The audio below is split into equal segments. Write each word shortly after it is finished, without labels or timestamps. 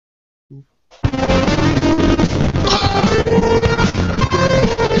Ladies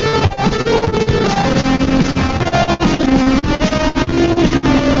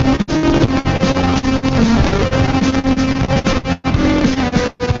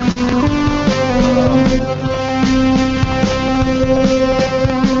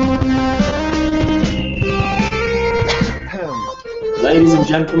and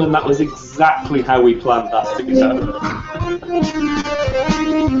gentlemen, that was exactly how we planned that to go.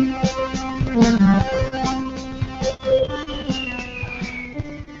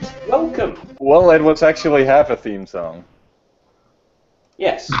 Welcome. Well, it was actually half a theme song.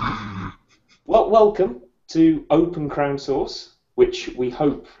 Yes. Well, welcome to Open Crowdsource, which we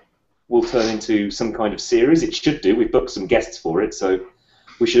hope will turn into some kind of series. It should do. We've booked some guests for it, so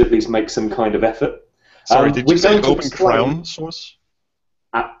we should at least make some kind of effort. Sorry, did you say Open Crown Source?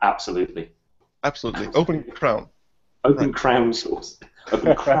 Absolutely. Absolutely. Open Crown. Open Crown Source.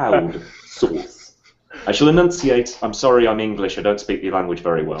 Open Crowd Source. I shall enunciate. I'm sorry, I'm English. I don't speak the language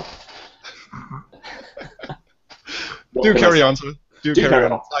very well. Do carry on, sir. Do carry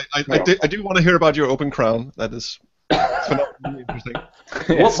on. I do want to hear about your Open Crown. That is phenomenally interesting.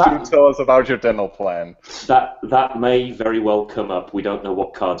 Yes, do tell us about your dental plan. That may very well come up. We don't know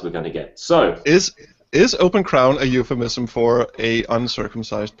what cards we're going to get. So Is Open Crown a euphemism for a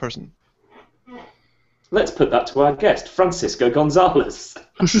uncircumcised person? Let's put that to our guest, Francisco Gonzalez.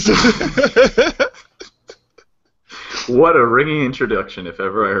 What a ringing introduction, if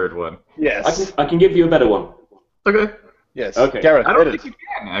ever I heard one. Yes. I can give you a better one. Okay. Yes. Okay. Gareth, I don't think you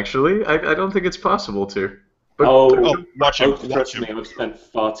can, actually. I don't think it's possible to. But Trust me, I've spent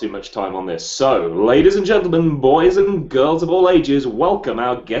far too much time on this. So, ladies and gentlemen, boys and girls of all ages, welcome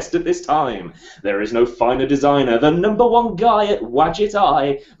our guest at this time. There is no finer designer, the #1 guy at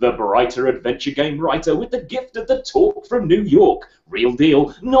Wadjet, the brighter adventure game writer with the gift of the talk from New York. Real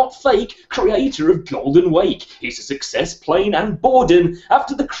deal, not fake, creator of Golden Wake. He's a success plain and Borden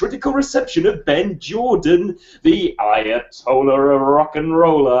after the critical reception of Ben Jordan, the Ayatollah of rock and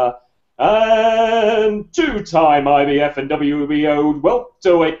roller. And two-time IBF and WBO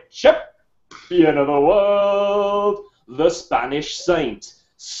welterweight champion of the world, the Spanish Saint,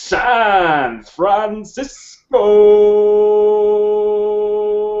 San Francisco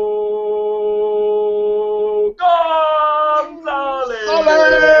Gonzalez!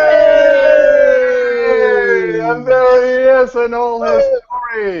 And there he is in all his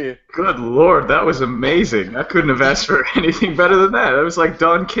glory! good lord, that was amazing. I couldn't have asked for anything better than that. It was like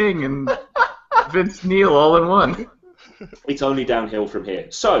Don King and Vince Neil all in one. It's only downhill from here.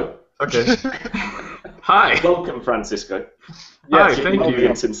 So, okay. Hi. Welcome, Francisco. Hi, thank you.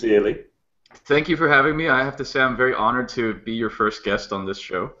 And sincerely. Thank you for having me. I have to say I'm very honored to be your first guest on this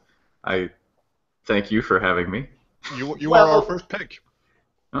show. I thank you for having me. You are our first pick.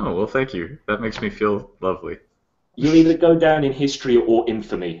 Oh, well, thank you. That makes me feel lovely. You'll either go down in history or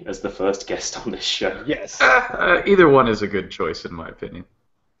infamy as the first guest on this show. Yes. Either one is a good choice, in my opinion.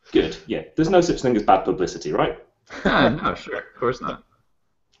 Good, yeah. There's no such thing as bad publicity, right? No, sure. Of course not.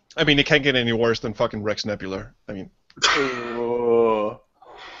 I mean, it can't get any worse than fucking Rex Nebular. I mean...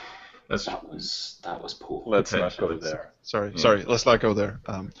 That was poor. Let's not go there. Sorry, let's not go there.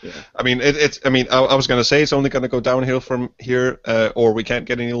 Yeah. I mean, I was gonna say it's only gonna go downhill from here, or we can't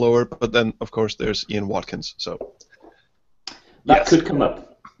get any lower. But then, of course, there's Ian Watkins. So that could come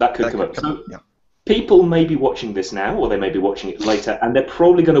up. That could come up. So people may be watching this now, or they may be watching it later, and they're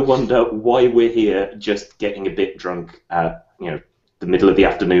probably going to wonder why we're here, just getting a bit drunk at the middle of the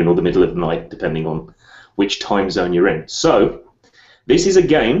afternoon or the middle of the night, depending on which time zone you're in. So this is a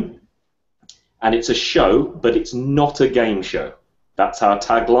game. And it's a show, but it's not a game show. That's our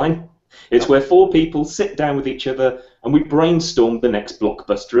tagline. It's where four people sit down with each other and we brainstorm the next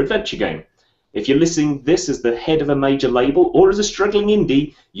blockbuster adventure game. If you're listening this as the head of a major label or as a struggling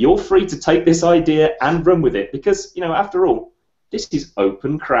indie, you're free to take this idea and run with it because, after all, this is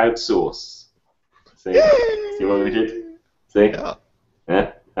open crowdsource. See what we did? See?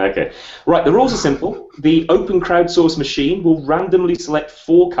 Yeah? Okay. Right, the rules are simple. The open crowdsource machine will randomly select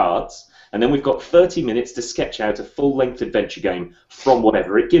 4 cards, and then we've got 30 minutes to sketch out a full-length adventure game from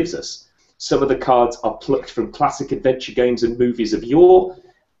whatever it gives us. Some of the cards are plucked from classic adventure games and movies of yore.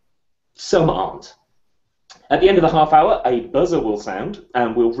 Some aren't. At the end of the half hour, a buzzer will sound,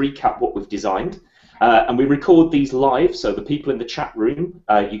 and we'll recap what we've designed. And we record these live, so the people in the chat room,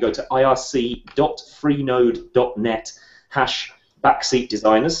 you go to irc.freenode.net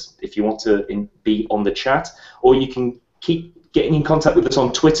 /backseatdesigners if you want to be on the chat, or you can keep getting in contact with us on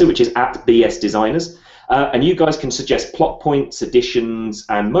Twitter, which is @BSDesigners. And you guys can suggest plot points, additions,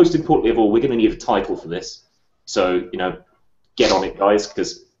 and most importantly of all, we're going to need a title for this. So, get on it, guys,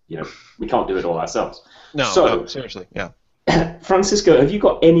 because, we can't do it all ourselves. No, so, seriously, yeah. Francisco, have you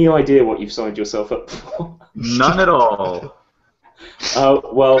got any idea what you've signed yourself up for? None at all.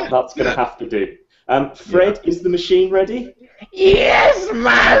 Well, that's going to have to do. Fred, is the machine ready? Yes,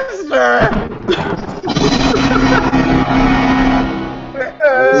 master!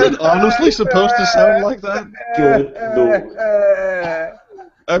 Is it honestly supposed to sound like that? Good lord.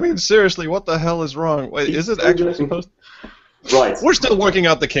 I mean, seriously, what the hell is wrong? Wait, is it actually supposed to? Right. We're still working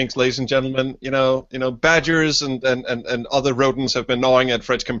out the kinks, ladies and gentlemen. Badgers and other rodents have been gnawing at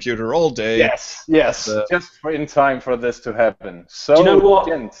Fred's computer all day. Yes, just in time for this to happen. So, do you know what?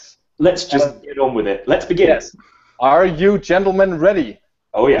 Gents, let's just get on with it. Let's begin. Yes. Are you gentlemen ready?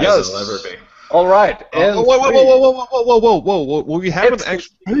 Oh, yes. Yes. Will ever be. All right. Whoa. We haven't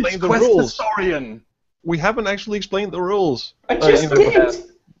actually explained the rules. We haven't actually explained the rules. I just did.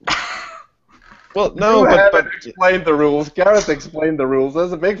 Well, no, you but haven't explained the rules. Gareth explained the rules.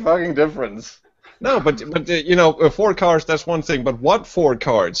 There's a big fucking difference. No, but 4 cards, that's one thing. But what 4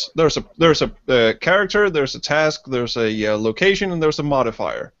 cards? There's a character, there's a task, there's a location, and there's a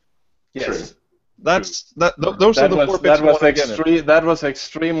modifier. Yes. Those are the 4 bits. That was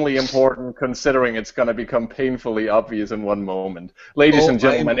extremely important, considering it's going to become painfully obvious in one moment. Ladies and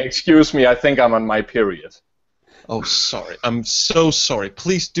gentlemen, excuse me. I think I'm on my period. Oh, sorry. I'm so sorry.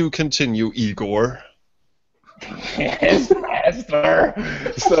 Please do continue, Igor. Yes, master.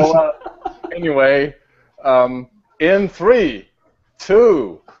 So, anyway, in 3,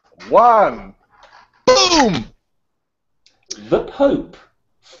 2, 1. Boom! The Pope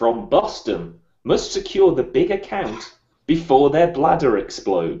from Boston must secure the big account before their bladder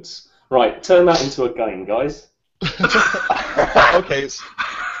explodes. Right, turn that into a game, guys. Okay,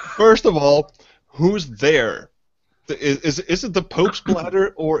 first of all, who's there? Is it the Pope's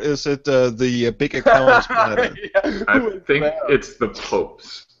bladder, or is it the big account's bladder? I think it's the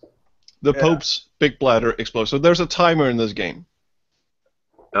Pope's. The Pope's big bladder explodes. So there's a timer in this game.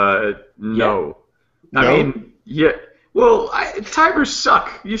 No. No? I mean, yeah. Well, timers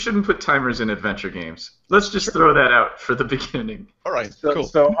suck. You shouldn't put timers in adventure games. Let's just throw that out for the beginning. All right, cool.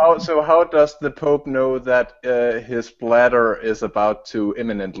 So how does the Pope know that his bladder is about to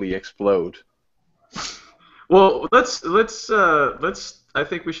imminently explode? Well, let's. I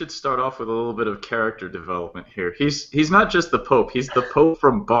think we should start off with a little bit of character development here. He's not just the Pope. He's the Pope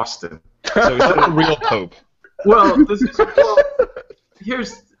from Boston. So he's not the real Pope. Well,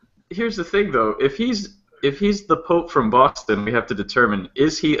 here's the thing though. If he's the Pope from Boston, we have to determine,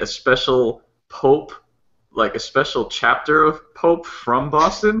 is he a special Pope, like a special chapter of Pope from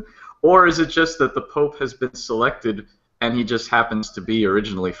Boston, or is it just that the Pope has been selected and he just happens to be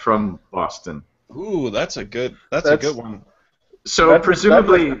originally from Boston? Ooh, that's a good one. So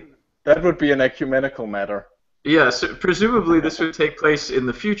presumably that would be an ecumenical matter. Yeah, so presumably this would take place in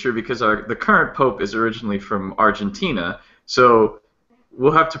the future because the current Pope is originally from Argentina. So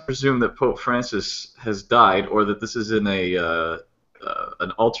we'll have to presume that Pope Francis has died, or that this is in an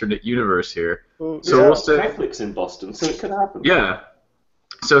alternate universe here. So yeah, we'll say Catholics in Boston, so it could happen. Yeah.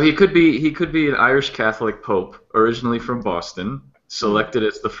 So he could be an Irish Catholic Pope, originally from Boston, selected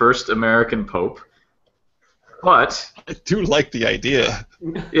as the first American Pope. But I do like the idea.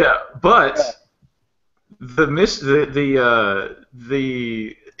 Yeah, but the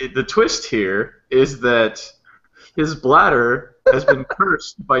twist here is that his bladder has been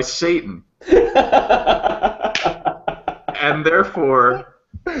cursed by Satan, and therefore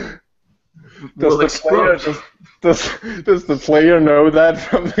will explode. Does the player know that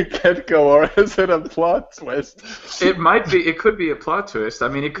from the get-go, or is it a plot twist? It might be. It could be a plot twist. I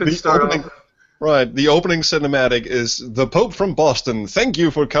mean, it could start off. Right. The opening cinematic is the Pope from Boston. Thank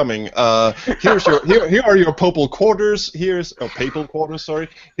you for coming. Here are your papal quarters. Papal quarters. Sorry.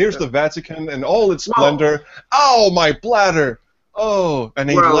 Here's the Vatican in all its splendor. Oh, my bladder. Oh, and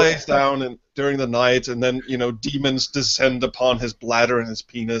he lays down during the night, and then demons descend upon his bladder and his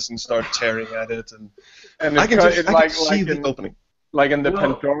penis and start tearing at it, and I can see the opening. Like in the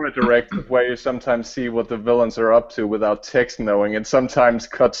Pandora Directive, where you sometimes see what the villains are up to without text knowing, and sometimes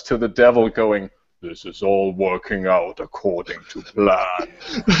cuts to the devil going, "This is all working out according to plan."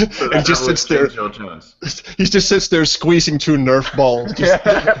 And just sits there. He just sits there squeezing 2 Nerf balls.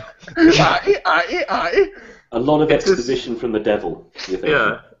 A lot of exposition from the devil.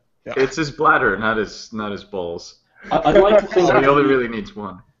 Yeah, it's his bladder, not his balls. I'd like to think he only really needs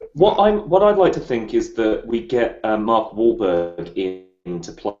one. What I'd like to think is that we get Mark Wahlberg in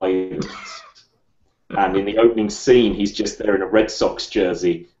to play this. And in the opening scene, he's just there in a Red Sox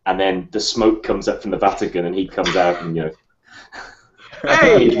jersey, and then the smoke comes up from the Vatican, and he comes out and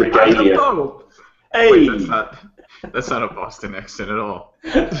hey, his regalia. Hey, wait, That's not a Boston accent at all.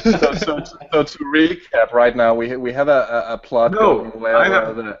 So to recap, right now we have a plot going where I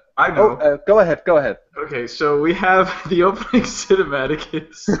know. Oh, go ahead. Okay, so we have the opening cinematic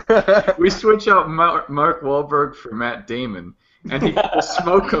is we switch out Mark Wahlberg for Matt Damon, and the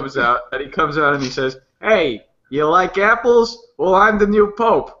smoke comes out, and he comes out and he says, "Hey, you like apples? Well, I'm the new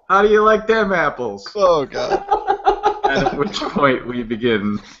Pope. How do you like them apples?" Oh God. And at which point we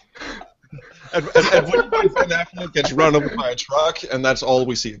begin. And when Ben Affleck gets run over by a truck, and that's all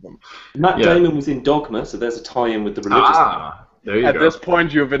we see of him. Matt Damon was in Dogma, so there's a tie-in with the religious. There you go. At this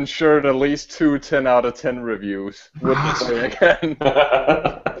point, you've ensured at least 2 10 out of 10 reviews. Wouldn't say again.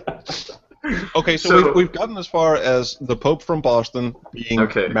 Okay, so we've gotten as far as the Pope from Boston being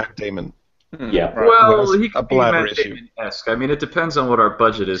Matt Damon. Yeah. Right. Well, he a could be bladder Matt issue. Damon-esque. I mean, it depends on what our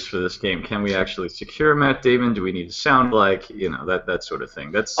budget is for this game. Can we actually secure Matt Damon? Do we need to sound like, that sort of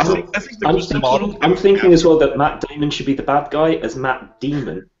thing? That's. I think I'm thinking as well that Matt Damon should be the bad guy as Matt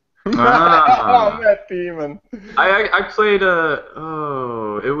Demon. Matt Damon. I played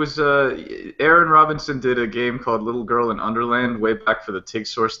it was Aaron Robinson did a game called Little Girl in Underland way back for the TIG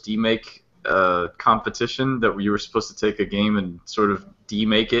Source demake competition that you were supposed to take a game and sort of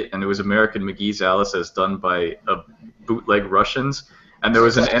demake it, and it was American McGee's Alice as done by bootleg Russians, and there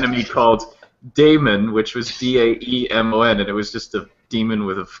was an enemy called Damon, which was Daemon, and it was just a demon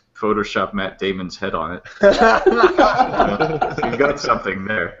with a Photoshop Matt Damon's head on it. You got something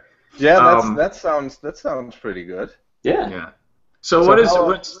there. Yeah, that sounds pretty good. Yeah. So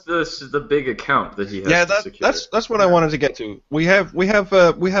what's the big account that he has? Yeah, to secure? that's what I wanted to get to. We have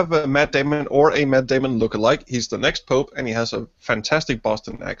a Matt Damon or a Matt Damon lookalike. He's the next Pope, and he has a fantastic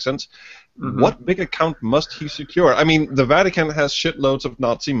Boston accent. Mm-hmm. What big account must he secure? I mean, the Vatican has shitloads of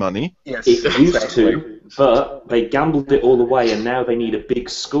Nazi money. Yes, it used to, but they gambled it all away, and now they need a big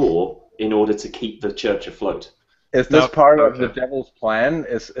score in order to keep the church afloat. Is this part of the devil's plan?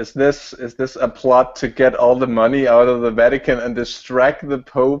 Is this a plot to get all the money out of the Vatican and distract the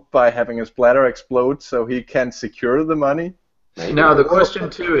Pope by having his bladder explode so he can secure the money? Now the question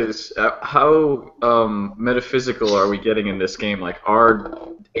too is how metaphysical are we getting in this game? Like, are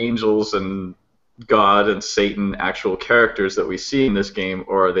angels and God and Satan actual characters that we see in this game,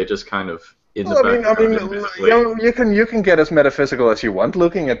 or are they just kind of in the background? You can get as metaphysical as you want.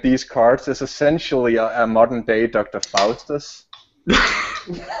 Looking at these cards is essentially a modern day Dr. Faustus.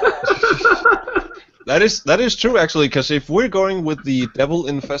 That is true, actually, because if we're going with the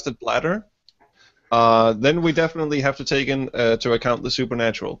devil-infested bladder, then we definitely have to take into account the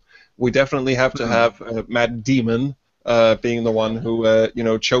supernatural. We definitely have to have Matt Demon being the one who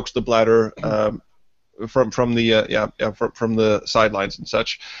chokes the bladder from the sidelines and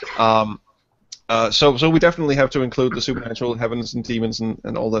such. So we definitely have to include the supernatural, heavens and demons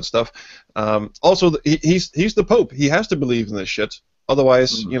and all that stuff. Also, he's the Pope. He has to believe in this shit.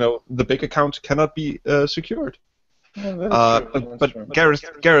 Otherwise, the big account cannot be secured. Yeah, but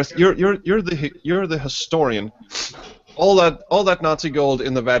Gareth, you're the historian. All that Nazi gold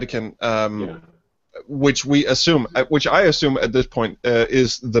in the Vatican, which I assume at this point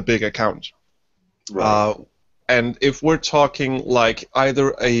is the big account. Right. And if we're talking like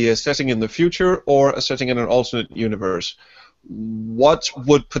either a setting in the future or a setting in an alternate universe, what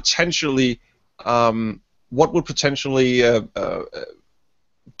would potentially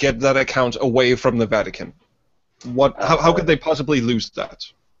get that account away from the Vatican? How could they possibly lose that?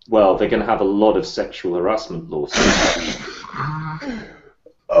 Well, they're going to have a lot of sexual harassment lawsuits.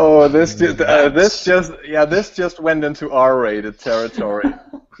 Oh, this just went into R-rated territory.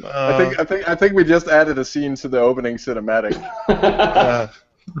 I think we just added a scene to the opening cinematic.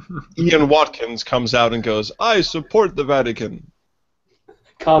 Ian Watkins comes out and goes, "I support the Vatican."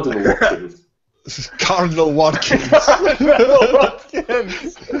 Cardinal Watkins. Cardinal Watkins. Cardinal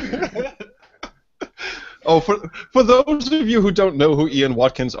Watkins. Oh, for those of you who don't know who Ian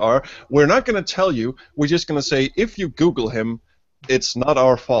Watkins are, we're not going to tell you. We're just going to say, if you Google him, it's not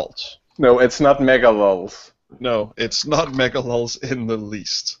our fault. No, it's not Megalols. No, it's not Megalols in the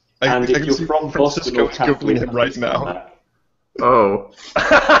least. And I if you're from Boston or Googling him right now. Oh.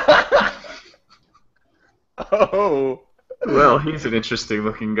 Oh. Well, he's an interesting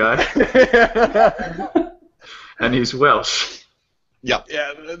looking guy. And he's Welsh. Yeah.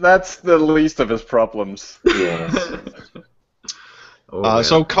 Yeah, that's the least of his problems. Yes.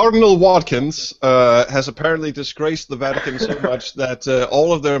 So Cardinal Watkins has apparently disgraced the Vatican so much that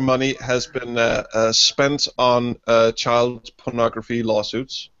all of their money has been spent on child pornography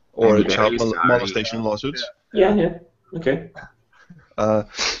lawsuits or child molestation lawsuits. Yeah. Okay.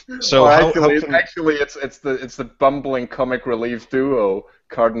 So actually, it's the bumbling comic relief duo,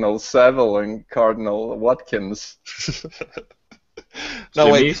 Cardinal Seville and Cardinal Watkins. No,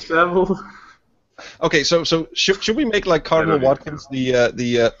 Jimmy wait. Savile? Okay, so should we make like Cardinal Watkins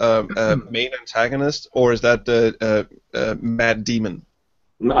the main antagonist, or is that Mad Demon?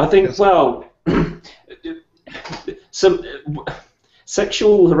 I think, well, some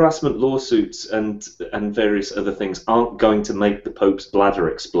sexual harassment lawsuits and various other things aren't going to make the Pope's bladder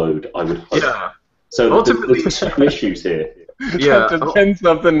explode, I would hope. Yeah. So ultimately, there's two issues here. Yeah. It depends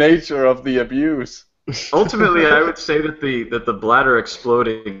on the nature of the abuse. Ultimately, I would say that the bladder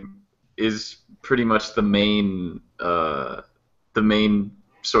exploding is pretty much the main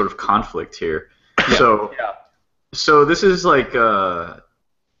sort of conflict here. Yeah. So this is like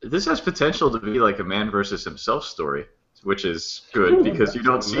this has potential to be like a man versus himself story, which is good because you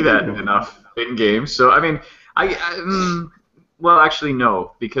don't see that enough in games. So I mean, well, actually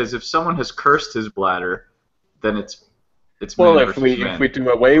no, because if someone has cursed his bladder, then it's well, man if we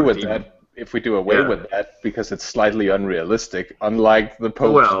do away with demon. that. If we do away with that, because it's slightly unrealistic, unlike the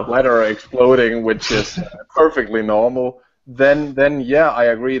Pope's bladder exploding, which is perfectly normal, then yeah, I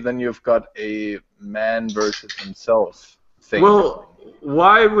agree. Then you've got a man versus himself thing. Well,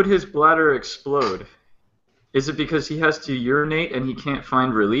 why would his bladder explode? Is it because he has to urinate and he can't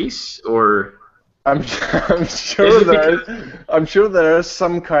find release, or? I'm sure there is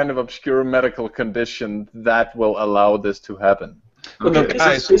some kind of obscure medical condition that will allow this to happen.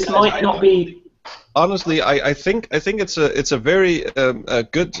 Okay, this might not be. Honestly, I think it's a very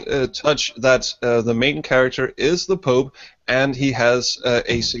good touch that the main character is the Pope, and he has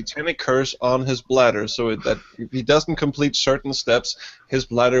a satanic curse on his bladder, so that if he doesn't complete certain steps, his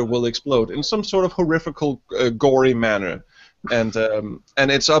bladder will explode in some sort of horrifical, gory manner, and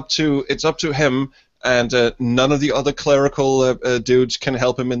it's up to him. And none of the other clerical dudes can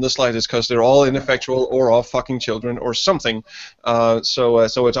help him in the slightest because they're all ineffectual or all fucking children or something. So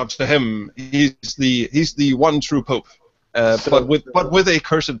it's up to him. He's the one true Pope, but with a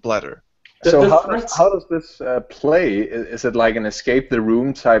cursed bladder. So how does this play? Is it like an escape the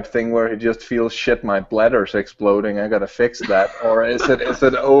room type thing where he just feels shit, my bladder's exploding, I gotta fix that, or is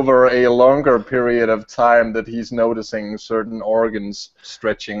it over a longer period of time that he's noticing certain organs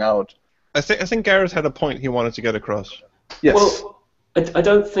stretching out? I think Gareth had a point he wanted to get across. Yes. Well, I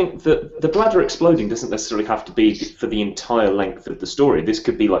don't think that the bladder exploding doesn't necessarily have to be for the entire length of the story. This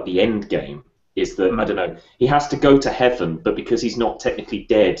could be like the end game. Is that, I don't know, he has to go to heaven, but because he's not technically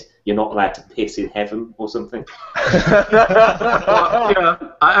dead, you're not allowed to piss in heaven or something. Well, yeah,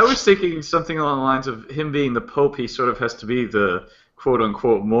 I was thinking something along the lines of him being the Pope, he sort of has to be the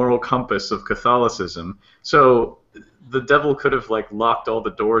quote-unquote moral compass of Catholicism. So the devil could have like locked all the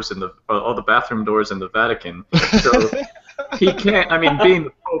doors all the bathroom doors in the Vatican. So he can't. I mean, being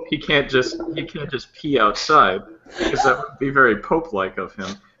the Pope, he can't just pee outside because that would be very Pope-like of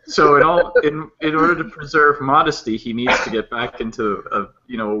him. So in order to preserve modesty, he needs to get back into a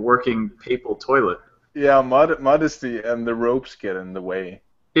working papal toilet. Yeah, modesty and the ropes get in the way.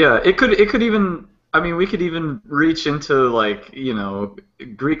 Yeah, it could even. I mean, we could even reach into like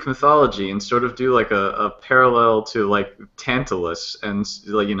Greek mythology and sort of do like a parallel to like Tantalus, and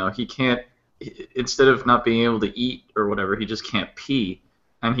like he can't, instead of not being able to eat or whatever, he just can't pee,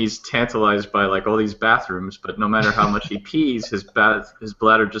 and he's tantalized by like all these bathrooms, but no matter how much he pees, his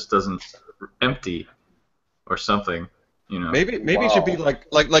bladder just doesn't empty or something. Maybe it should be like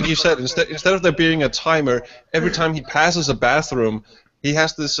you said, instead of there being a timer every time he passes a bathroom. He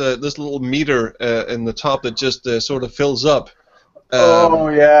has this little meter in the top that just sort of fills up.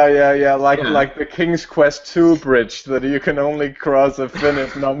 Like the King's Quest 2 bridge that you can only cross a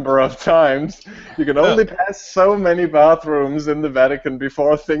finite number of times. You can only pass so many bathrooms in the Vatican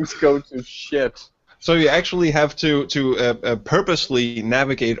before things go to shit. So you actually have to purposely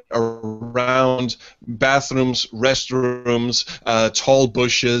navigate around bathrooms, restrooms, tall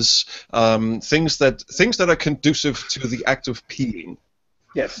bushes, things that are conducive to the act of peeing.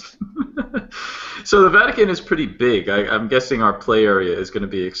 Yes. So the Vatican is pretty big. I'm guessing our play area is going to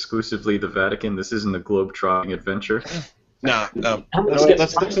be exclusively the Vatican. This isn't a globe-trotting adventure. No.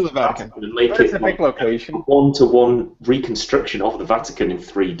 Let's stick to the Vatican. Make it's a big location. One-to-one reconstruction of the Vatican in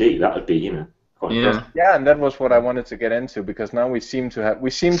 3D. That would be, quite Yeah. Yeah, and that was what I wanted to get into because now we seem to have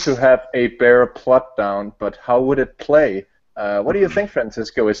a bare plot down, but how would it play? What do you think,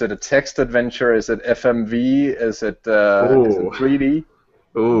 Francisco? Is it a text adventure? Is it FMV? Is it 3D?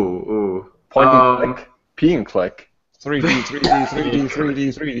 Ooh. Point and click. P and click.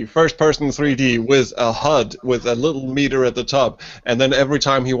 3D. First person 3D with a HUD with a little meter at the top, and then every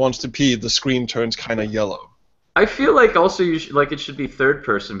time he wants to pee, the screen turns kind of yellow. I feel like also it should be third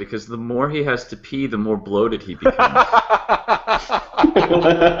person because the more he has to pee, the more bloated he becomes.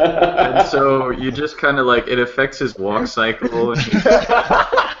 And so you just kind of it affects his walk cycle. And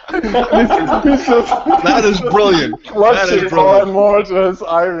that is brilliant. Clutching more and more to his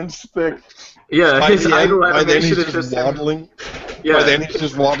iron stick. Yeah, his idle animation is just waddling. Yeah. By then he's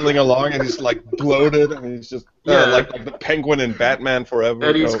just waddling along and he's bloated and he's just like the Penguin in Batman Forever.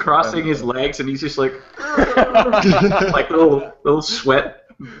 And he's crossing his legs and he's just like little sweat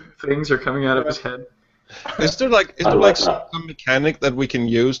things are coming out of his head. Is there some mechanic that we can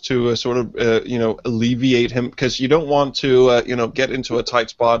use to sort of alleviate him? Because you don't want to get into a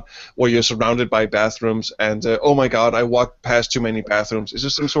tight spot where you're surrounded by bathrooms and oh my God, I walked past too many bathrooms. Is there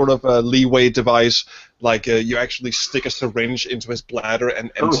some sort of leeway device, like you actually stick a syringe into his bladder and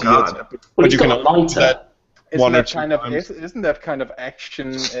empty it? But you can light that. Isn't that kind of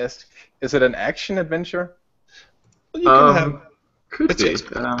action-esque? Is it an action adventure? Well, you can have. Could be.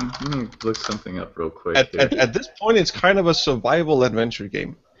 Let me look something up real quick. At this point, it's kind of a survival adventure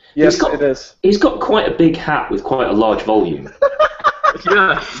game. Yes, it is. He's got quite a big hat with quite a large volume.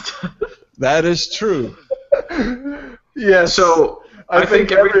 Yeah. That is true. Yes. So I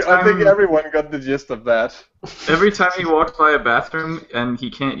think everyone got the gist of that. Every time he walks by a bathroom and he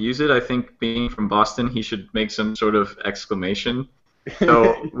can't use it, I think being from Boston, he should make some sort of exclamation.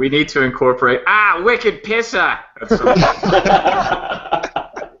 So we need to incorporate wicked pisser.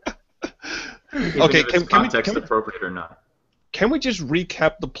 Okay, can context appropriate or not? Can we just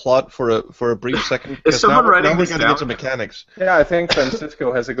recap the plot for a brief second? Is someone writing this down? Now we're going to get to mechanics. Yeah, I think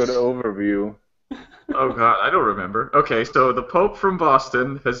Francisco has a good overview. Oh God, I don't remember. Okay, so the Pope from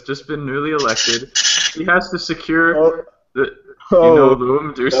Boston has just been newly elected. He has to secure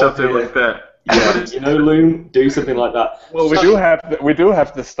Loom, do something like that. Yeah, Loom, do something like that. Well, we do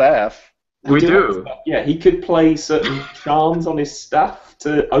have the staff. We do. Yeah, he could play certain charms on his staff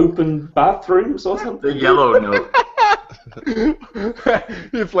to open bathrooms or something. The yellow note.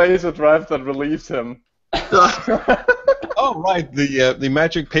 He plays a drive that relieves him. Oh right, the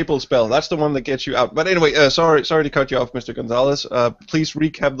magic papal spell. That's the one that gets you out. But anyway, sorry to cut you off, Mr. Gonzalez. Please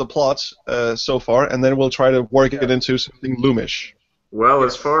recap the plots so far, and then we'll try to work it into something loomish. Well,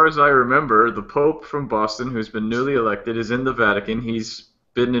 as far as I remember, the Pope from Boston, who's been newly elected, is in the Vatican. He's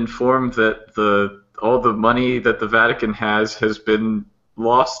been informed that all the money that the Vatican has been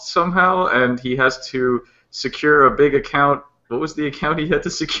lost somehow, and he has to secure a big account. What was the account he had to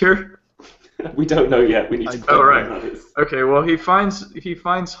secure? We don't know yet. We need to. Oh right. Okay. Well, he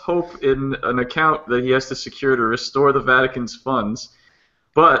finds hope in an account that he has to secure to restore the Vatican's funds,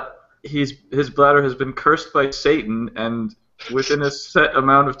 but his bladder has been cursed by Satan, and within a set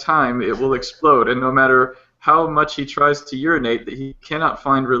amount of time it will explode. And no matter how much he tries to urinate, he cannot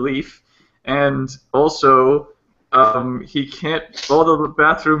find relief. And also, he can't. All the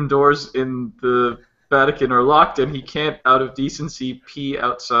bathroom doors in the Vatican are locked, and he can't, out of decency, pee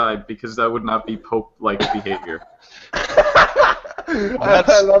outside because that would not be Pope-like behavior.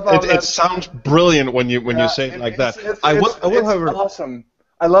 It sounds brilliant when you say it like that. I will have awesome.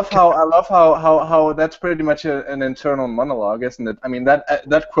 I love how that's pretty much an internal monologue, isn't it? I mean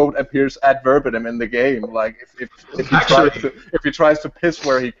that quote appears ad verbatim in the game. Like if he tries to piss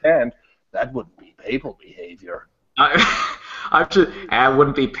where he can't, that wouldn't be papal behavior. That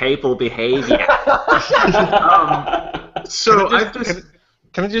wouldn't be papal behavior.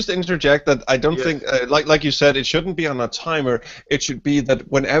 Can I just interject that I don't think, like you said, it shouldn't be on a timer. It should be that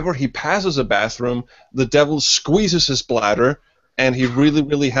whenever he passes a bathroom, the devil squeezes his bladder, and he really,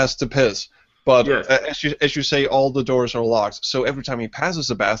 really has to piss. But as you say, all the doors are locked. So every time he passes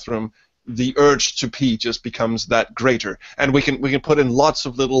a bathroom, the urge to pee just becomes that greater. And we can put in lots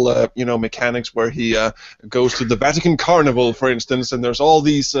of little mechanics where he goes to the Vatican Carnival, for instance, and there's all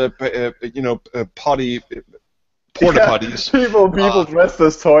these porta potties. People dressed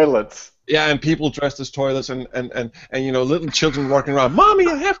as toilets. Yeah, and people dressed as toilets, and little children walking around. Mommy,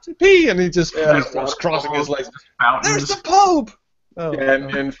 I have to pee, and he's crossing his legs. There's the Pope. Oh,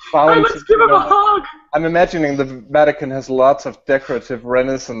 and fountains. Let's give him a hug. I'm imagining the Vatican has lots of decorative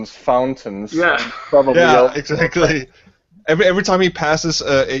Renaissance fountains. Yeah, probably. Yeah, exactly. Every time he passes,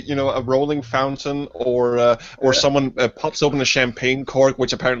 a rolling fountain, or someone pops open a champagne cork,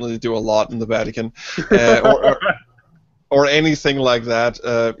 which apparently they do a lot in the Vatican, or anything like that.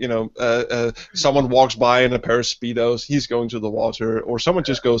 Someone walks by in a pair of Speedos, he's going to the water, or someone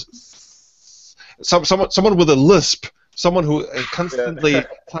just goes. Someone with a lisp. Someone who constantly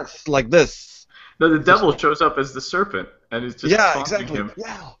talks like this. No, the devil shows up as the serpent, and it's just exactly. him.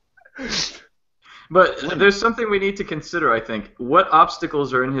 Yeah. But there's something we need to consider, I think. What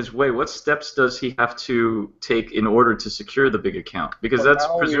obstacles are in his way? What steps does he have to take in order to secure the big account? Because that's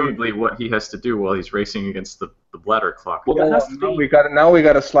presumably what he has to do while he's racing against the bladder clock. Well, we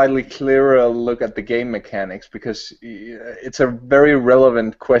got a slightly clearer look at the game mechanics, because it's a very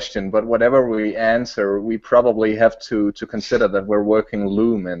relevant question. But whatever we answer, we probably have to consider that we're working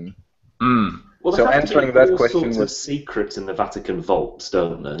Loom in. Well, so answering that question sorts of secrets in the Vatican vaults,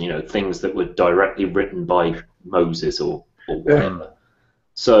 don't there? You know, things that were directly written by Moses or whatever.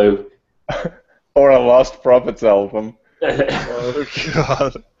 So, or a Lost Prophets album. Oh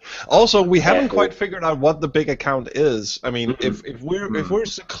God! Also, we haven't quite figured out what the big account is. I mean, if we're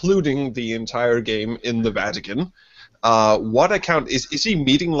secluding the entire game in the Vatican, what account is he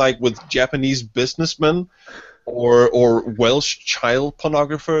meeting like with Japanese businessmen? Or Welsh child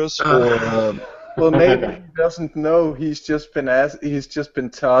pornographers, or well, maybe he doesn't know. He's just been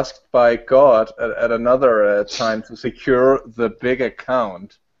tasked by God at another time to secure the big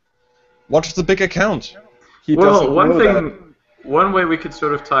account. What's the big account? One way we could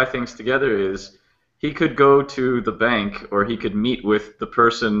sort of tie things together is he could go to the bank, or he could meet with the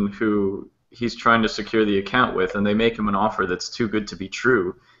person who he's trying to secure the account with, and they make him an offer that's too good to be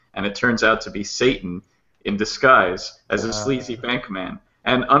true, and it turns out to be Satan in disguise as a sleazy bankman.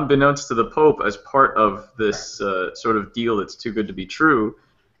 And unbeknownst to the Pope, as part of this sort of deal that's too good to be true,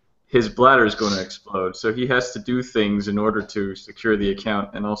 his bladder is going to explode. So he has to do things in order to secure the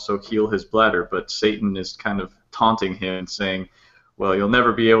account and also heal his bladder. But Satan is kind of taunting him and saying, well, you'll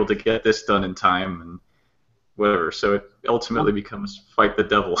never be able to get this done in time and whatever. So it ultimately becomes fight the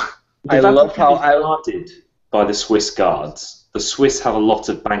devil. I love how started by the Swiss guards. The Swiss have a lot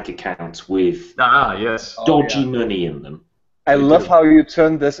of bank accounts with dodgy money in them. I love how you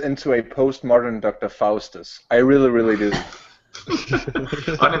turned this into a postmodern Dr. Faustus. I really, really do.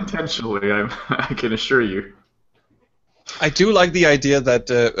 Unintentionally, I can assure you. I do like the idea that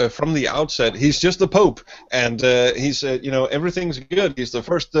from the outset he's just the Pope, and he's everything's good. He's the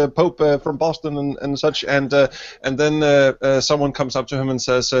first Pope from Boston and such, and then someone comes up to him and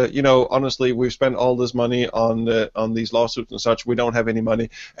says, honestly, we've spent all this money on these lawsuits and such. We don't have any money.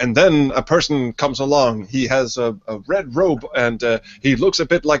 And then a person comes along. He has a red robe, and he looks a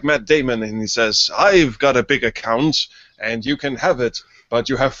bit like Matt Damon, and he says, "I've got a big account, and you can have it, but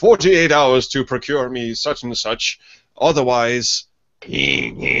you have 48 hours to procure me such and such. Otherwise,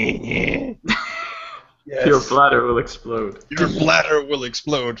 your bladder will explode. Your bladder will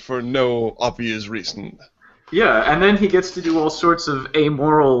explode for no obvious reason." Yeah, and then he gets to do all sorts of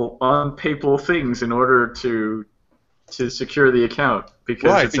amoral, unpapal things in order to secure the account,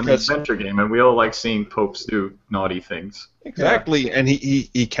 because an adventure game, and we all like seeing popes do naughty things. Exactly, and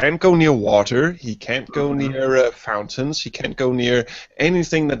he can't go near water. He can't go near fountains. He can't go near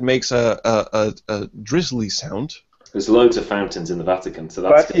anything that makes a drizzly sound. There's loads of fountains in the Vatican, so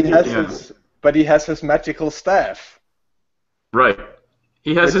that's. But he has his magical staff. Right.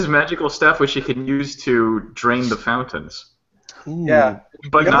 He has his magical staff, which he can use to drain the fountains. Ooh. Yeah.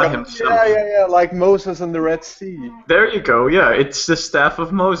 But not himself. Yeah, like Moses in the Red Sea. There you go, yeah, it's the staff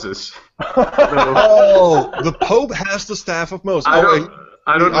of Moses. Oh, the Pope has the staff of Moses.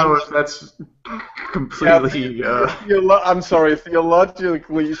 I don't know if that's completely... I'm sorry,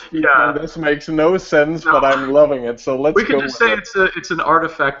 theologically speaking, this makes no sense, but I'm loving it, so let's go. We can just say it's an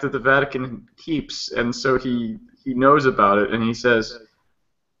artifact that the Vatican keeps, and so he knows about it, and he says,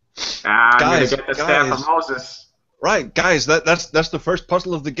 I'm going to get the staff of Moses. Right, guys, that's the first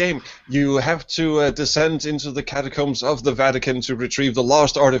puzzle of the game. You have to descend into the catacombs of the Vatican to retrieve the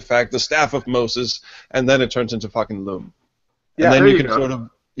lost artifact, the Staff of Moses, and then it turns into fucking Loom. Yeah, and then you can sort of,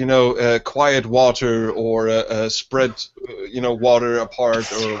 quiet water or spread, water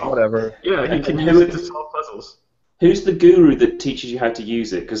apart or whatever. Yeah, he can use it to solve puzzles. Who's the guru that teaches you how to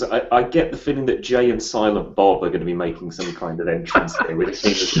use it? Because I get the feeling that Jay and Silent Bob are going to be making some kind of entrance here with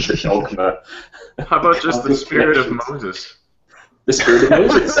the dogma. How about just the spirit of Moses? The spirit of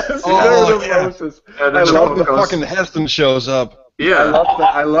Moses. Moses. I love the fucking Heston shows up. Yeah.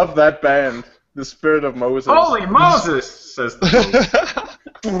 I love that band. The spirit of Moses. Holy Moses, says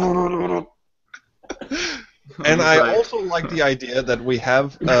the And I also like the idea that we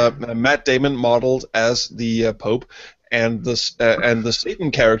have Matt Damon modeled as the Pope, and the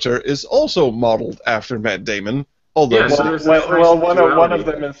Satan character is also modeled after Matt Damon. Although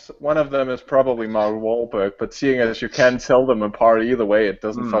one of them is probably Mark Wahlberg, but seeing as you can't tell them apart either way, it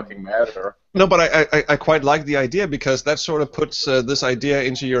doesn't fucking matter. No, but I quite like the idea, because that sort of puts this idea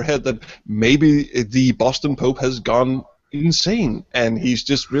into your head that maybe the Boston Pope has gone insane, and he's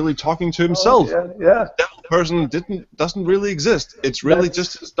just really talking to himself. Oh, yeah. The devil person doesn't really exist. It's really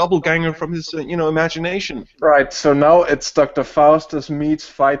just his doppelganger from his imagination. Right. So now it's Dr. Faustus meets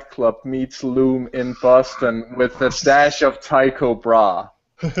Fight Club meets Loom in Boston with a dash of Tycho Brahe.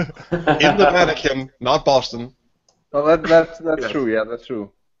 In the Vatican, not Boston. Well, that's true. Yeah, that's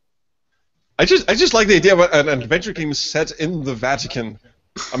true. I just like the idea of an adventure game set in the Vatican.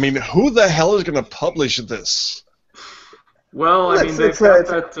 I mean, who the hell is going to publish this? Well, I mean, they've got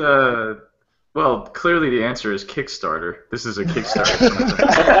that. Well, clearly the answer is Kickstarter. This is a Kickstarter.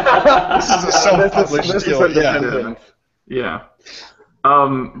 This is a self-published deal. Yeah.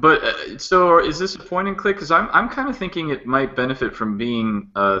 But so is this a point and click? Because I'm kind of thinking it might benefit from being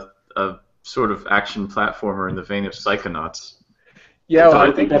a sort of action platformer in the vein of Psychonauts. Yeah, well,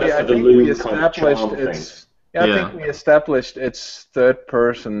 I think we established its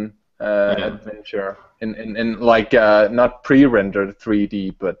third-person adventure in like not pre-rendered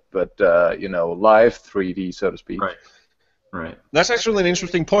 3D, but live 3D, so to speak. Right. That's actually an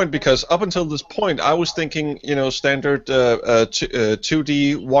interesting point, because up until this point, I was thinking, standard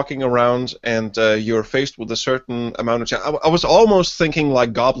 2D walking around, and you're faced with a certain amount of challenge. I was almost thinking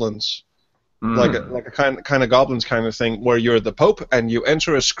like goblins. Like a kind of goblins kind of thing, where you're the Pope and you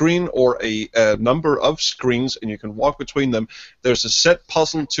enter a screen or a number of screens and you can walk between them. There's a set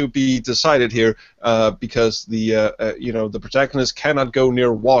puzzle to be decided here, because the protagonist cannot go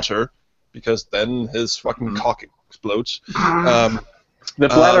near water, because then his fucking cock explodes. The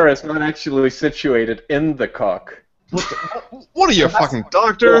bladder is not actually situated in the cock. What are you, fucking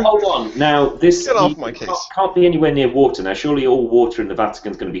doctor? Well, hold on. Now, this Get off my case. Can't be anywhere near water. Now, surely all water in the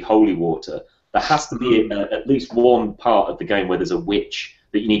Vatican is going to be holy water. There has to be at least one part of the game where there's a witch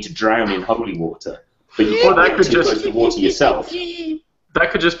that you need to drown in holy water. But you can't get too close to water yourself.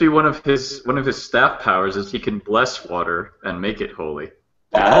 That could just be one of his staff powers, is he can bless water and make it holy.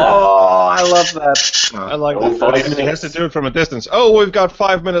 Oh, I love that. I like that. He has to do it from a distance. Oh, we've got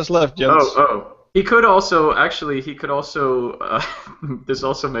 5 minutes left, gents. Oh. He could also, this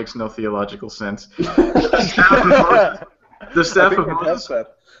also makes no theological sense. The staff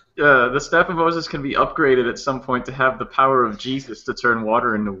of Moses can be upgraded at some point to have the power of Jesus to turn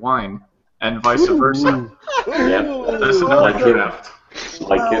water into wine, and vice versa. That's another draft.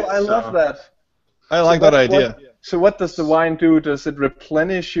 I love that. I like that idea. So what does the wine do? Does it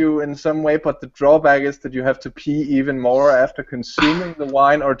replenish you in some way, but the drawback is that you have to pee even more after consuming the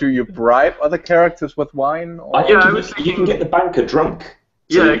wine, or do you bribe other characters with wine? Or? I think you can get the banker drunk.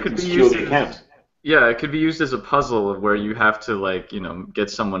 So it could be used. It could be used as a puzzle where you have to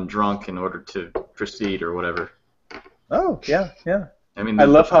get someone drunk in order to proceed or whatever. Oh, yeah. I mean,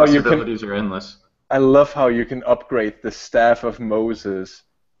 the possibilities are endless. I love how you can upgrade the staff of Moses.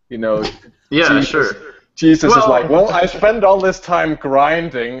 Sure. Jesus is like, I spent all this time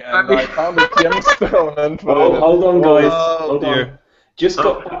grinding, and I found a gemstone. And hold on, guys. Hold on. Just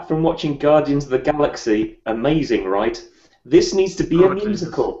got back from watching Guardians of the Galaxy. Amazing, right? This needs to be a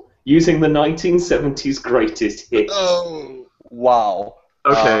musical using the 1970s greatest hits. Oh, wow.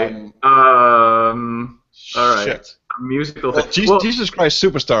 Okay. All right. Shit. A musical. Jesus Christ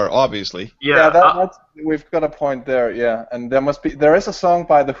Superstar, obviously. Yeah, we've got a point there. Yeah, and there is a song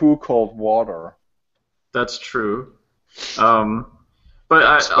by The Who called Water. That's true, but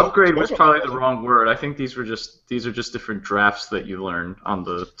upgrade was probably the wrong word. I think these are just different drafts that you learn on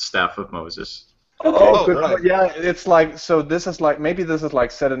the staff of Moses. Oh, good. Right. Yeah, it's like, so this is like, maybe this is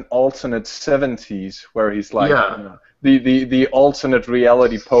like set in alternate 70s, where he's like, the alternate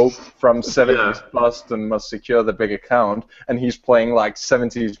reality Pope from 70s Boston must secure the big account, and he's playing like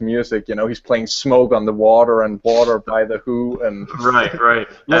 70s music. He's playing Smoke on the Water and Water by The Who, and right.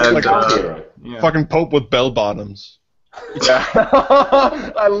 Looks like fucking Pope with bell bottoms. Yeah,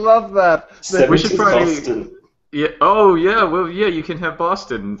 I love that. We should probably. Boston. Yeah. Oh yeah. Well, yeah. You can have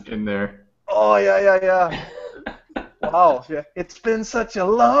Boston in there. Oh yeah. Wow, it's been such a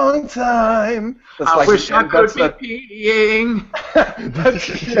long time. I wish I could be peeing.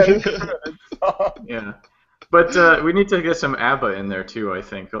 Yeah, but we need to get some ABBA in there too. I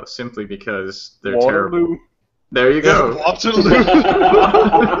think simply because they're terrible. There you go. Waterloo.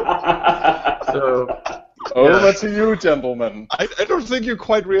 Over to you, gentlemen. I don't think you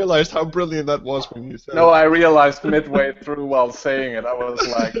quite realized how brilliant that was when you said it. No, I realized midway through while saying it. I was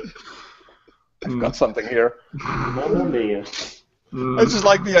like, I've got something here. Mamma mia. I just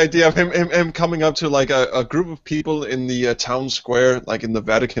like the idea of him coming up to like a group of people in the town square, like in the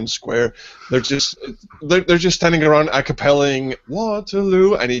Vatican Square. They're just standing around a-cappellaing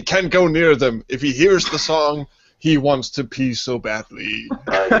Waterloo, and he can't go near them. If he hears the song, he wants to pee so badly.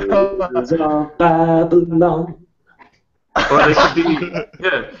 Babylon. Or they could be,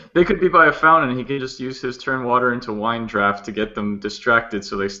 they could be by a fountain, and he could just use his turn water into wine draft to get them distracted,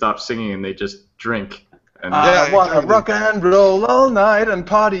 so they stop singing and they just drink. And I wanna rock and roll all night and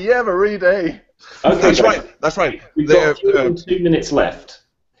party every day. Okay, that's right. That's right. We've got 2 minutes left.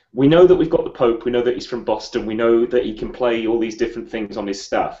 We know that we've got the Pope. We know that he's from Boston. We know that he can play all these different things on his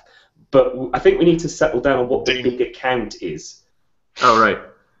stuff. But I think we need to settle down on what the big account is. Oh, right.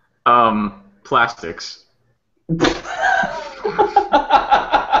 Plastics.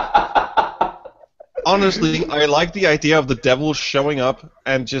 Honestly, I like the idea of the devil showing up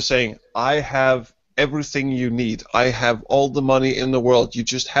and just saying, I have everything you need. I have all the money in the world. You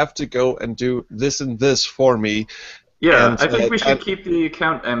just have to go and do this and this for me. Yeah, and, I think we should keep the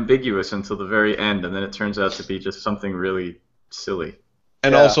account ambiguous until the very end, and then it turns out to be just something really silly.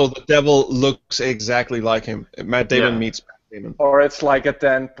 And also, the devil looks exactly like him. Matt Damon meets Matt Damon. Or it's like a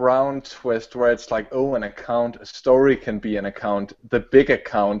Dan Brown twist where it's like, oh, an account, a story can be an account. The big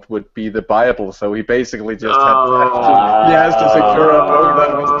account would be the Bible, so he basically just has to secure a book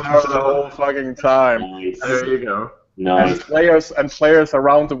that was there the whole fucking time. Nice. There you go. Nice. And players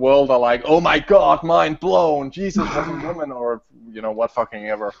around the world are like, oh my god, mind blown, Jesus was a woman, or what fucking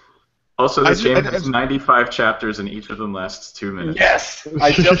ever. Also, this game has 95 chapters, and each of them lasts 2 minutes. Yes!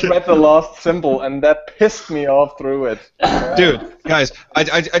 I just read The Lost Symbol, and that pissed me off through it. Dude, guys,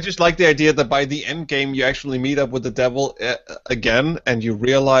 I just like the idea that by the end game you actually meet up with the devil again, and you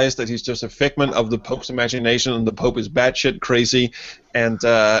realize that he's just a figment of the Pope's imagination, and the Pope is batshit crazy, and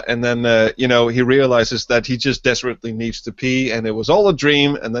then he realizes that he just desperately needs to pee, and it was all a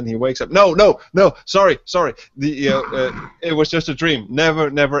dream, and then he wakes up. No, sorry. It was just a dream.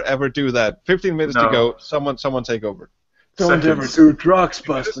 Never, ever do that. 15 minutes to go. Someone take over. Don't ever do drugs,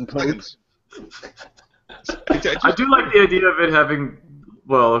 Boston Popes. I do like the idea of it having,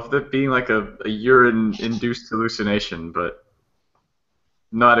 of it being like a urine-induced hallucination, but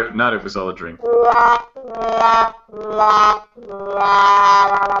not it was all a dream.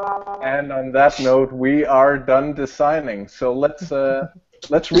 And on that note, we are done designing. So let's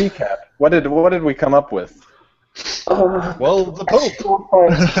recap. What did we come up with? The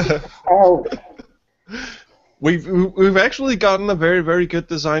Pope. We've actually gotten a very, very good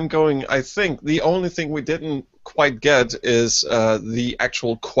design going. I think the only thing we didn't quite get is the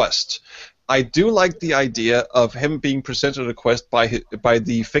actual quest. I do like the idea of him being presented a quest by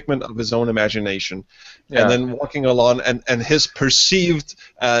the figment of his own imagination, and then walking along, and his perceived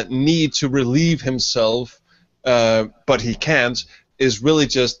need to relieve himself, but he can't, is really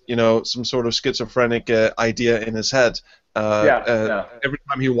just some sort of schizophrenic idea in his head. Every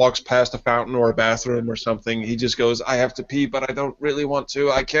time he walks past a fountain or a bathroom or something, he just goes, I have to pee, but I don't really want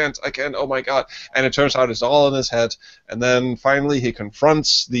to. I can't, oh my god. And it turns out it's all in his head. And then finally he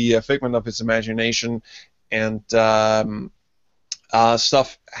confronts the figment of his imagination, and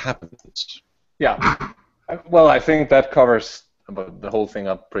stuff happens. Yeah. Well, I think that covers the whole thing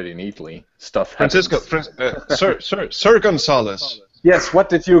up pretty neatly. Stuff happens. Sir Gonzalez. Yes, what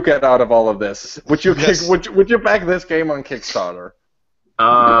did you get out of all of this? Would you would you back this game on Kickstarter?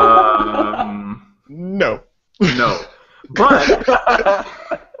 No. But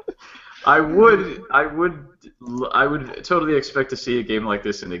I would totally expect to see a game like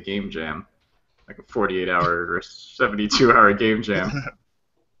this in a game jam, like a 48-hour or 72-hour game jam.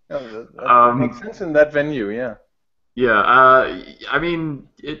 That makes sense in that venue, yeah. Yeah, I mean,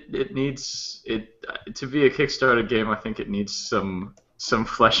 it needs to be a Kickstarter game. I think it needs some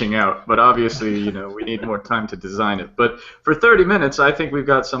fleshing out, but obviously, we need more time to design it. But for 30 minutes, I think we've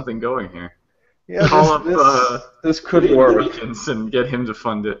got something going here. Yeah, Call this could work. And get him to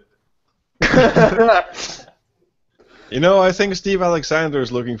fund it. I think Steve Alexander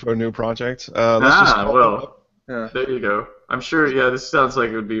is looking for a new project. There you go. I'm sure. Yeah, this sounds like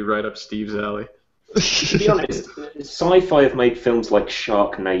it would be right up Steve's alley. To be honest, sci-fi have made films like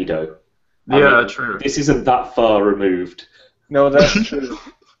Sharknado. True. This isn't that far removed. No, that's true.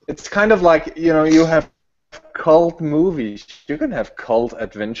 It's kind of like, you have cult movies. You can have cult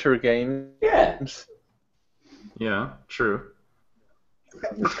adventure games. Yeah, true.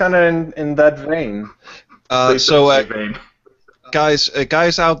 It's kind of in that vein.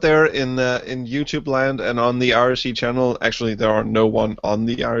 Guys out there in YouTube land and on the RSC channel, actually there are no one on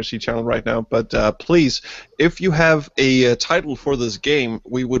the RSC channel right now, but please, if you have a title for this game,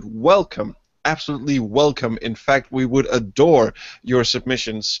 we would absolutely welcome. In fact, we would adore your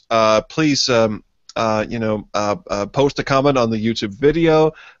submissions. Please, post a comment on the YouTube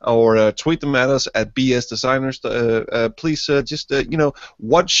video or tweet them at us at BS Designers. Please,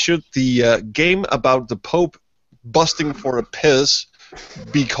 what should the game about the Pope busting for a piss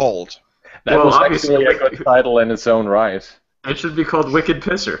be called? That was actually a good title in its own right. It should be called Wicked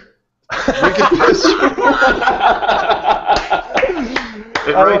Pisser. Wicked Pisser.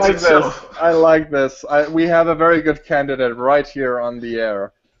 It writes itself. I like this. We have a very good candidate right here on the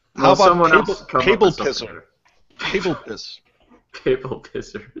air. How about Cable Pisser? Cable Piss. Cable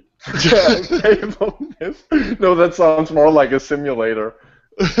Pisser. Yeah, Cable Piss. No, that sounds more like a simulator.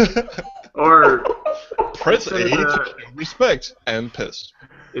 Or press A to show respect and piss.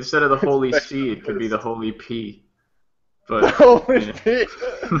 Instead of the holy C, it could be the holy P. But holy P.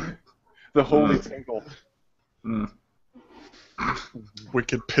 The holy tinkle.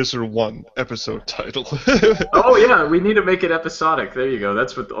 Wicked Pisser 1 episode title. Oh yeah, we need to make it episodic. There you go.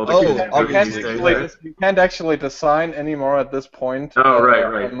 That's what all the you can't actually design anymore at this point. Oh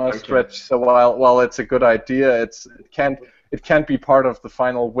right. Stretch. So while it's a good idea, it can't be part of the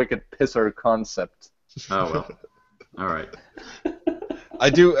final Wicked Pisser concept. Oh well. All right. I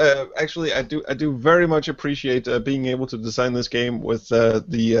do very much appreciate being able to design this game with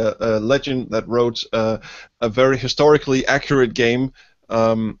the legend that wrote a very historically accurate game,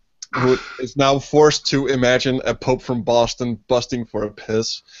 who is now forced to imagine a pope from Boston busting for a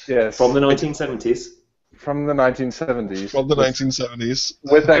piss. Yes. From the 1970s. From the 1970s. From the 1970s.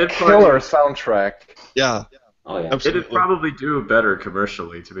 With a killer soundtrack. Yeah. Oh yeah. Absolutely. It'd probably do better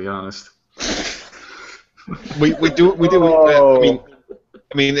commercially, to be honest. We do.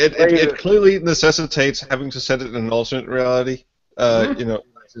 I mean, it clearly necessitates having to set it in an alternate reality.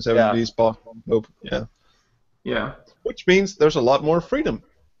 1970s Boston Pope. Yeah. Yeah. Which means there's a lot more freedom.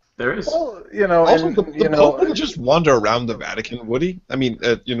 There is. Well, also, the Pope wouldn't just wander around the Vatican, would he? I mean,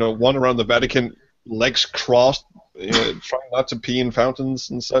 wander around the Vatican, legs crossed, trying not to pee in fountains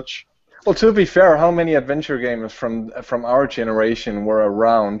and such. Well, to be fair, how many adventure games from our generation were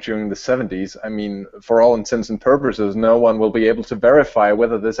around during the 70s? I mean, for all intents and purposes, no one will be able to verify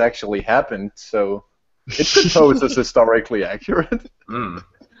whether this actually happened, so it should pose as historically accurate.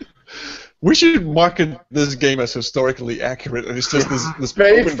 We should market this game as historically accurate, and it's just this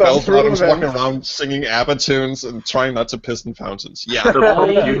Based open belt bottoms on walking around singing ABBA tunes and trying not to piss in fountains. Yeah. The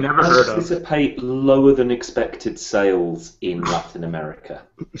Pope you never heard of. I anticipate lower than expected sales in Latin America.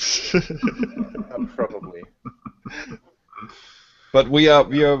 Probably. But we are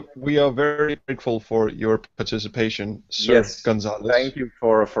very grateful for your participation, Sir Gonzalez. Thank you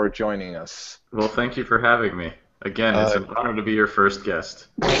for joining us. Well, thank you for having me. Again, it's an honor to be your first guest.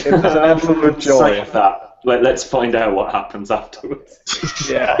 It's an absolute joy. Save that. Let's find out what happens afterwards.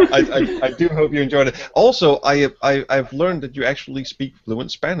 Yeah. I do hope you enjoyed it. Also, I've learned that you actually speak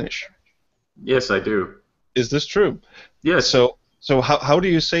fluent Spanish. Yes, I do. Is this true? Yes. So how do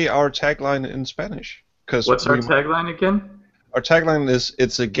you say our tagline in Spanish? What's our tagline again? Our tagline is,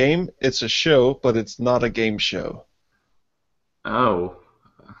 it's a game, it's a show, but it's not a game show. Oh.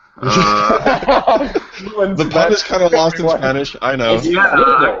 The pun is kind of lost in Spanish, I know.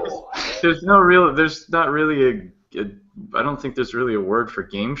 Yeah, there's not really I don't think there's really a word for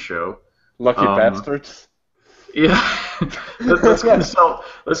game show. Lucky bastards. Yeah. Let's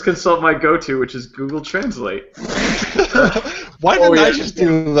consult my go-to, which is Google Translate. Why didn't I just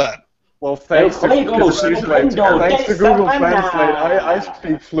do that? Well, thanks to Google Translate, I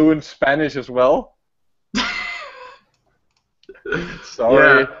speak fluent Spanish as well.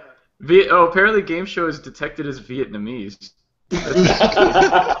 Sorry. Yeah. Apparently game show is detected as Vietnamese.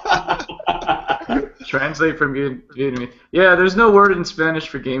 Translate from Vietnamese. Yeah, there's no word in Spanish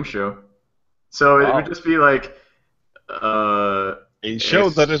for game show. So it would just be like... a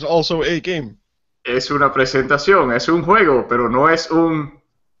show that is also a game. Es una presentación, es un juego, pero no es un...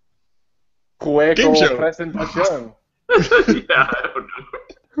 Juego game show. Presentación. Yeah, I don't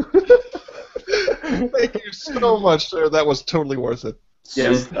know. Thank you so much, sir. That was totally worth it.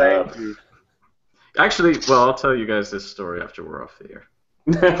 Yes, thank you. Actually, well, I'll tell you guys this story after we're off the air.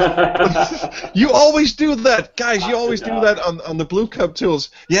 You always do that, guys. You always do that on the Blue Cup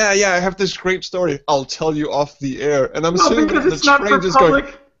tools. Yeah, I have this great story. I'll tell you off the air, and I'm sitting there, the train just going.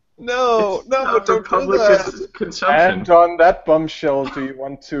 No, don't do that. Consumption. And on that bombshell, do you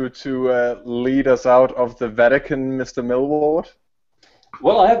want to lead us out of the Vatican, Mr. Millward?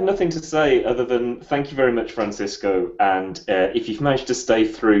 Well, I have nothing to say other than thank you very much, Francisco. And if you've managed to stay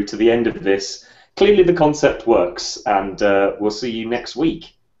through to the end of this, clearly the concept works, and we'll see you next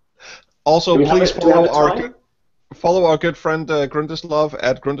week. Also, please follow our good friend Grundislav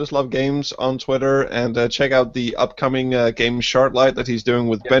at Grundislav Games on Twitter, and check out the upcoming game Shardlight that he's doing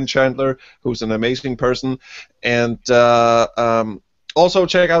with Ben Chandler, who's an amazing person. And also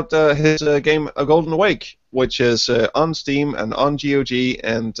check out his game A Golden Awake, which is on Steam and on GOG,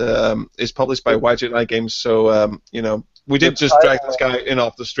 and is published by Wadjet Games. So We did just drag this guy in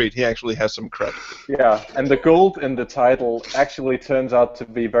off the street. He actually has some credit. Yeah, and the gold in the title actually turns out to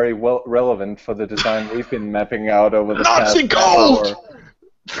be very well relevant for the design we've been mapping out over the Nazi past gold!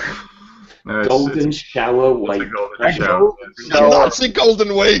 hour. Golden shower wake. Nazi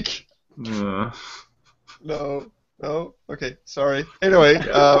golden wake! No. No. Okay, sorry. Anyway,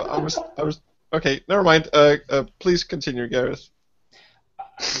 I was. Okay, never mind. Please continue, Gareth.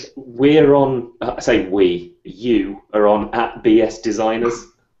 We're on. I say we. You are on @BS Designers,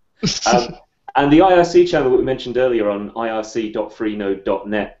 and the IRC channel that we mentioned earlier on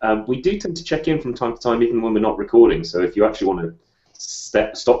irc.freenode.net. We do tend to check in from time to time, even when we're not recording. So if you actually want to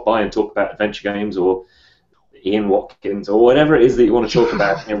stop by and talk about adventure games or Ian Watkins or whatever it is that you want to talk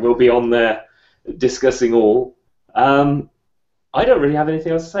about, we'll be on there discussing all. I don't really have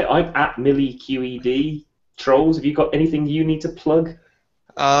anything else to say. I'm @MillyQED. Trolls, have you got anything you need to plug?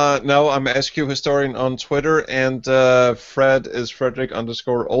 No, I'm SQ Historian on Twitter, and Fred is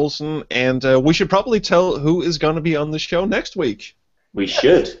Frederick_Olsen, and we should probably tell who is going to be on the show next week. We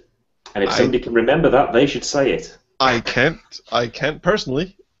should. And if somebody can remember that, they should say it. I can't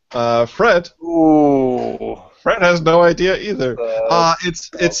personally. Fred. Ooh. Fred has no idea either. It's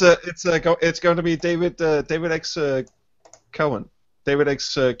going to be David X Cohen. David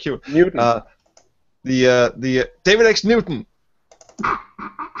X Q. Newton. The David X Newton.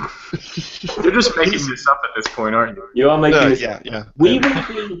 You're just making this up at this point, aren't you? You are making this up. Yeah. We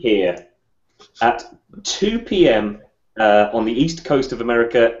will be here at 2 p.m. On the east coast of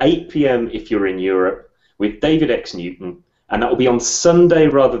America, 8 p.m. if you're in Europe, with David X Newton, and that will be on Sunday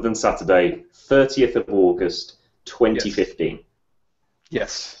rather than Saturday, 30th of August, 2015.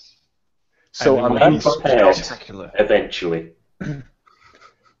 Yes. So and on that bombshell, eventually.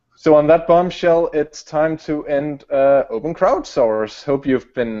 So on that bombshell, it's time to end Open Crowdsource. Hope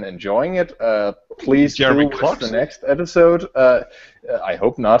you've been enjoying it. Please do watch the next episode. I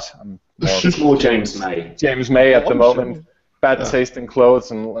hope not. It's more James May. James May at the moment. Bad taste in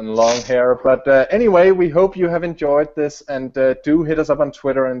clothes and long hair. But anyway, we hope you have enjoyed this, and do hit us up on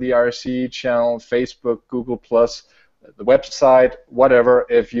Twitter and the RC channel, Facebook, Google+, the website, whatever,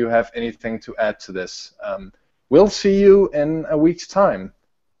 if you have anything to add to this. We'll see you in a week's time.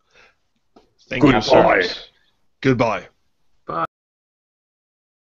 Thank you, sir. Goodbye.